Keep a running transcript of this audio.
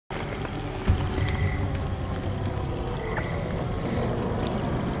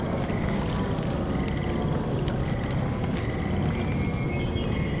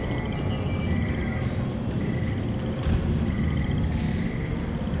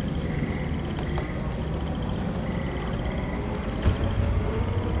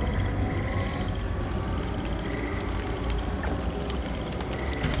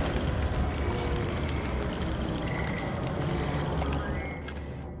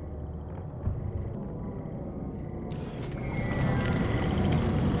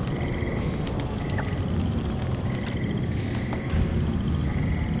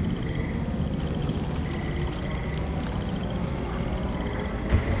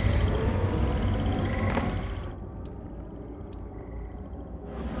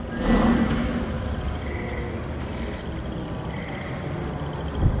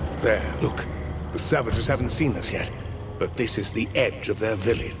There, look. The savages haven't seen us yet, but this is the edge of their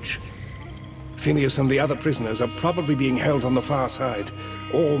village. Phineas and the other prisoners are probably being held on the far side,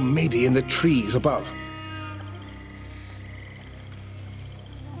 or maybe in the trees above.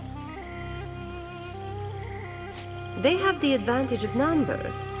 They have the advantage of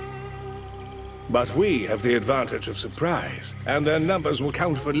numbers. But we have the advantage of surprise, and their numbers will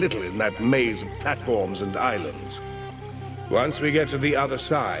count for little in that maze of platforms and islands. Once we get to the other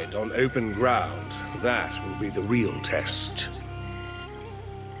side, on open ground, that will be the real test.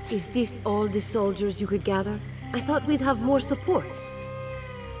 Is this all the soldiers you could gather? I thought we'd have more support.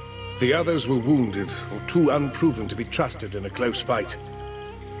 The others were wounded, or too unproven to be trusted in a close fight.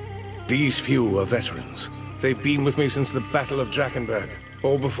 These few are veterans. They've been with me since the Battle of Drakkenberg,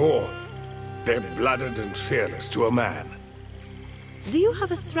 or before. They're blooded and fearless to a man. Do you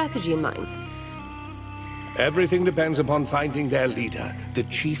have a strategy in mind? Everything depends upon finding their leader, the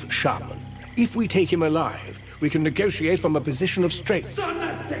Chief Shaman. If we take him alive, we can negotiate from a position of strength.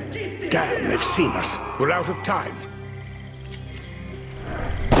 Damn, they've seen us. We're out of time.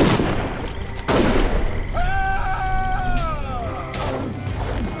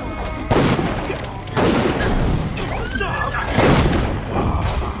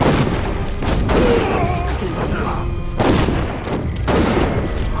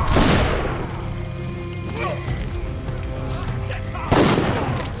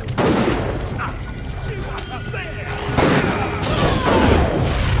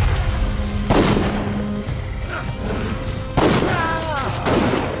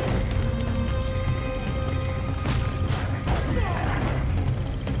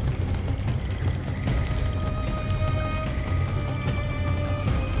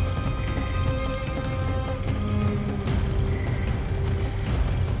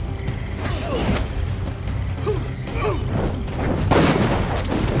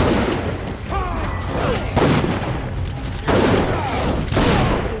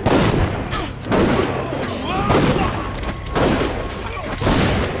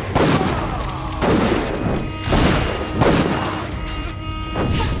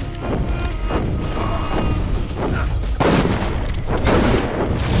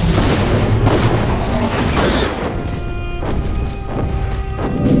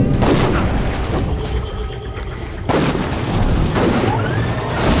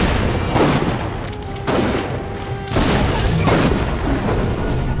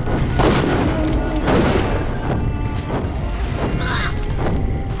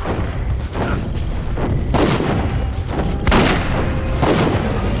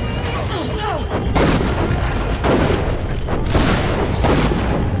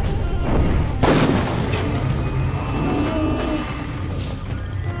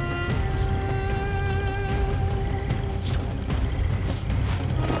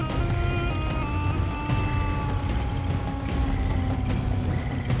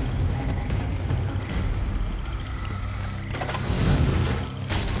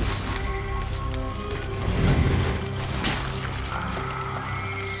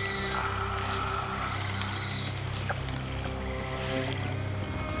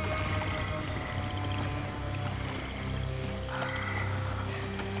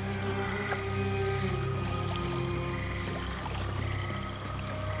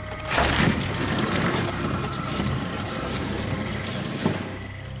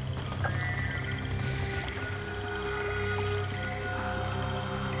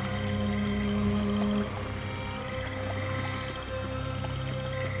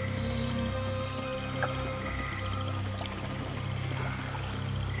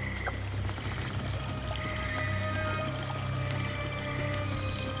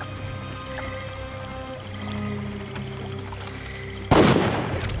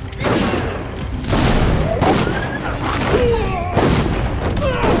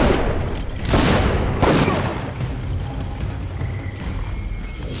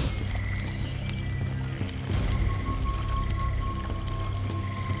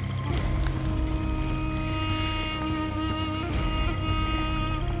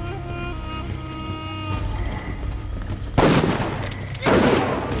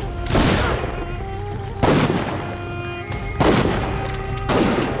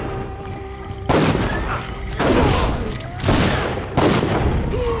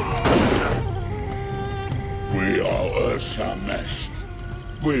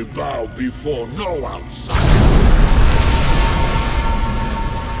 We bow before no outsider.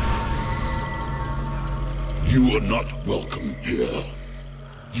 You are not welcome here.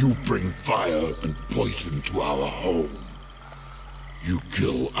 You bring fire and poison to our home. You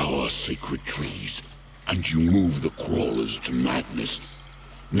kill our sacred trees, and you move the crawlers to madness.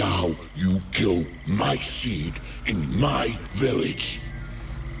 Now you kill my seed in my village.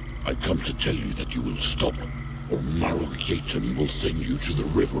 I come to tell you that you will stop, or Marugyetum will send you to the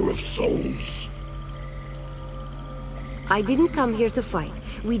River of Souls. I didn't come here to fight.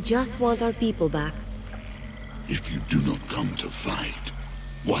 We just want our people back. If you do not come to fight,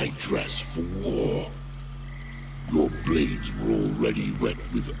 why dress for war? Your blades were already wet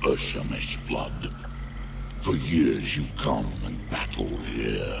with Urshamesh blood. For years you come and battle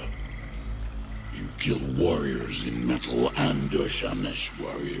here. You kill warriors in metal and Urshamesh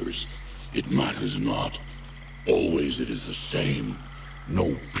warriors. It matters not. Always it is the same.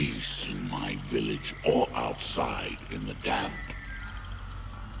 No peace in my village or outside in the damp.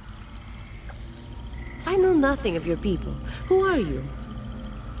 I know nothing of your people. Who are you?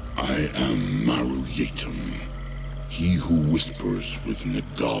 I am Marugyetum, he who whispers with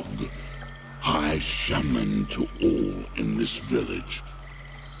Nagog, High Shaman to all in this village.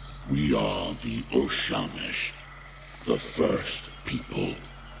 We are the Urshamesh, the first people.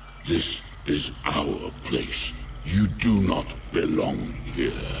 This is our place. You do not belong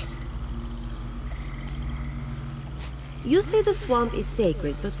here. You say the swamp is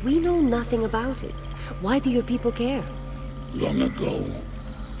sacred, but we know nothing about it. Why do your people care? Long ago,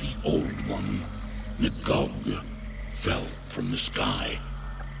 the Old One, Nagog, fell from the sky.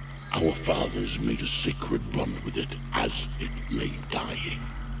 Our fathers made a sacred bond with it as it lay dying.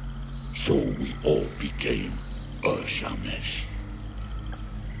 So we all became Urshamesh.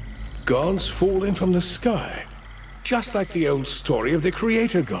 Gods falling from the sky? Just like the old story of the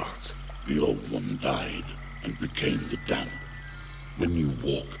creator gods. The Old One died and became the damp. When you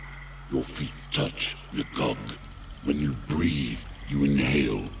walk, your feet touch Nagog. When you breathe, you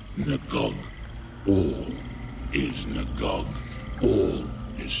inhale Nagog. All is Nagog. All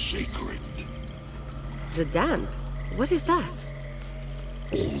is sacred. The damp? What is that?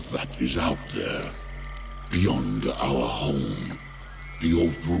 All that is out there, beyond our home. The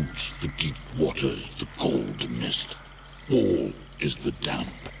old roots, the deep waters, the cold mist. All is the damp.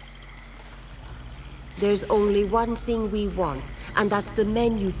 There's only one thing we want, and that's the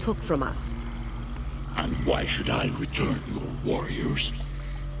men you took from us. And why should I return your warriors?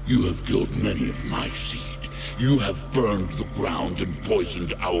 You have killed many of my seed. You have burned the ground and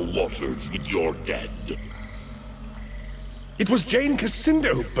poisoned our waters with your dead. It was Jeyne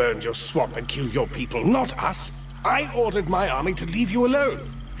Kassynder who burned your swamp and killed your people, not us. I ordered my army to leave you alone.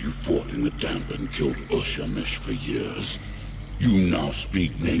 You fought in the damp and killed Urshamesh for years. You now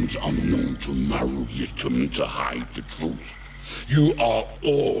speak names unknown to Marugyetum to hide the truth. You are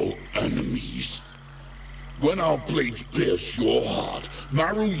all enemies. When our blades pierce your heart,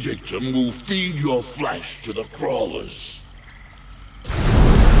 Marugyetum will feed your flesh to the crawlers.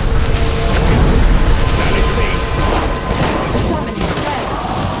 Shaman is dead.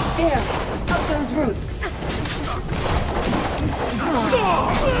 There, up those roots.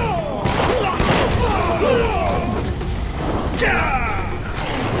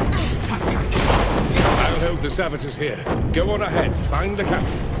 I'll hold the savages here. Go on ahead, find the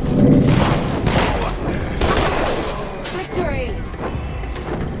captain. Victory!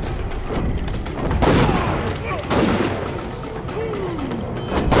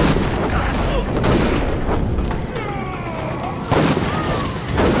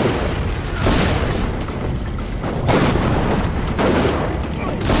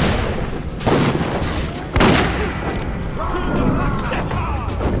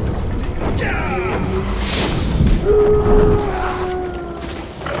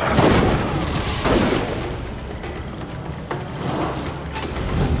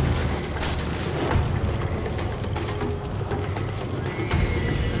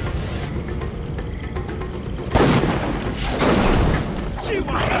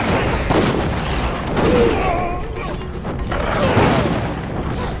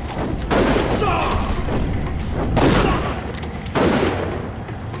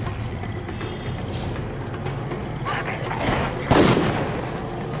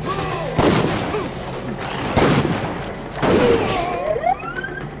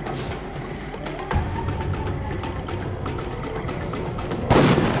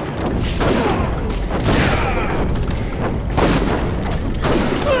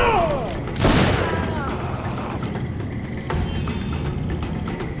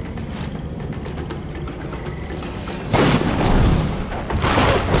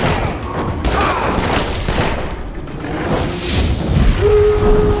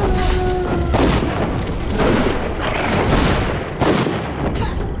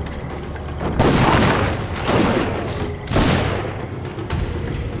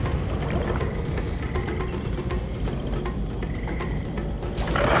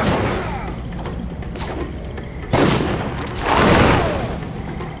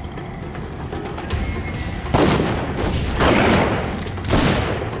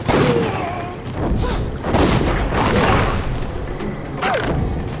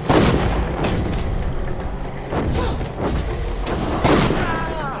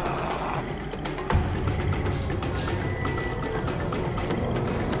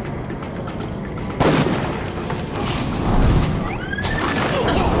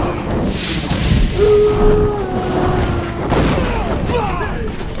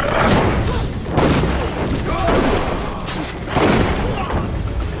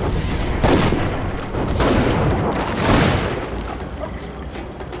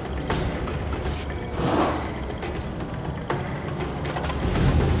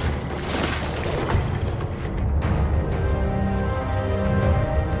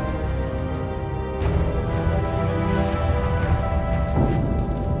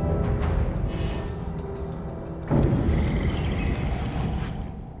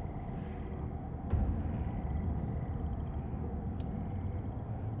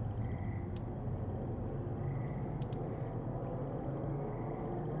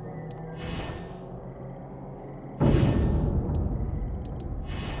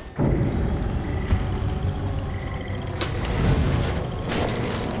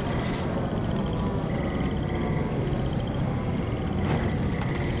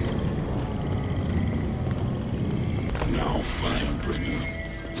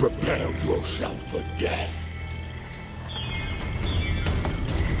 Prepare yourself for death.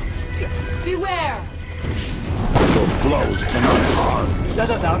 Beware! Your blows cannot harm me. Let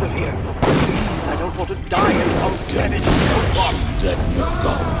us out of here. Please, I don't want to die in some savage robot. That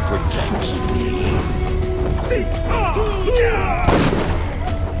Nagab protects me.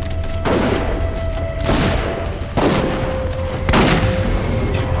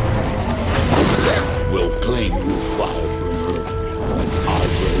 Death will claim you, Firebringer, and I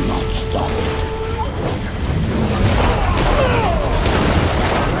will not stop it.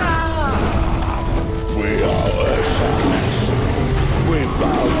 We are Earthside. We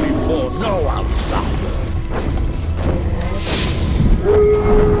bow before no outsider.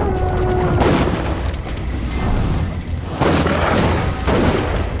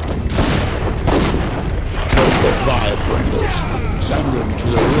 The Firebringers, send them to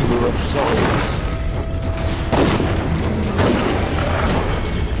the River of Souls.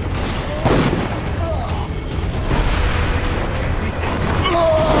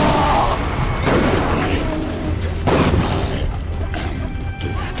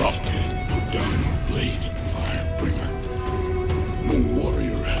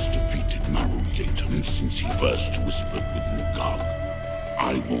 First whispered with Nagab,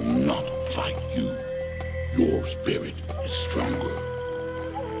 I will not fight you. Your spirit is stronger.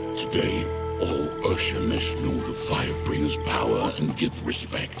 Today, all Urshamesh know the Firebringer's power and give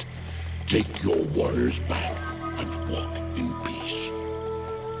respect. Take your warriors back and walk in peace.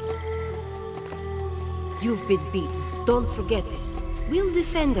 You've been beaten. Don't forget this. We'll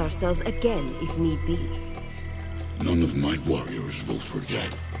defend ourselves again if need be. None of my warriors will forget.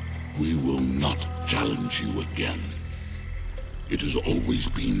 We will not challenge you again. It has always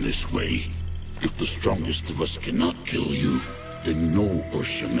been this way. If the strongest of us cannot kill you, then no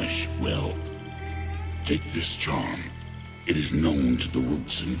Urshamesh will. Take this charm. It is known to the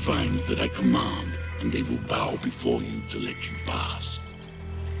roots and vines that I command, and they will bow before you to let you pass.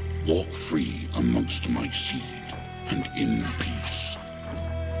 Walk free amongst my seed, and in peace.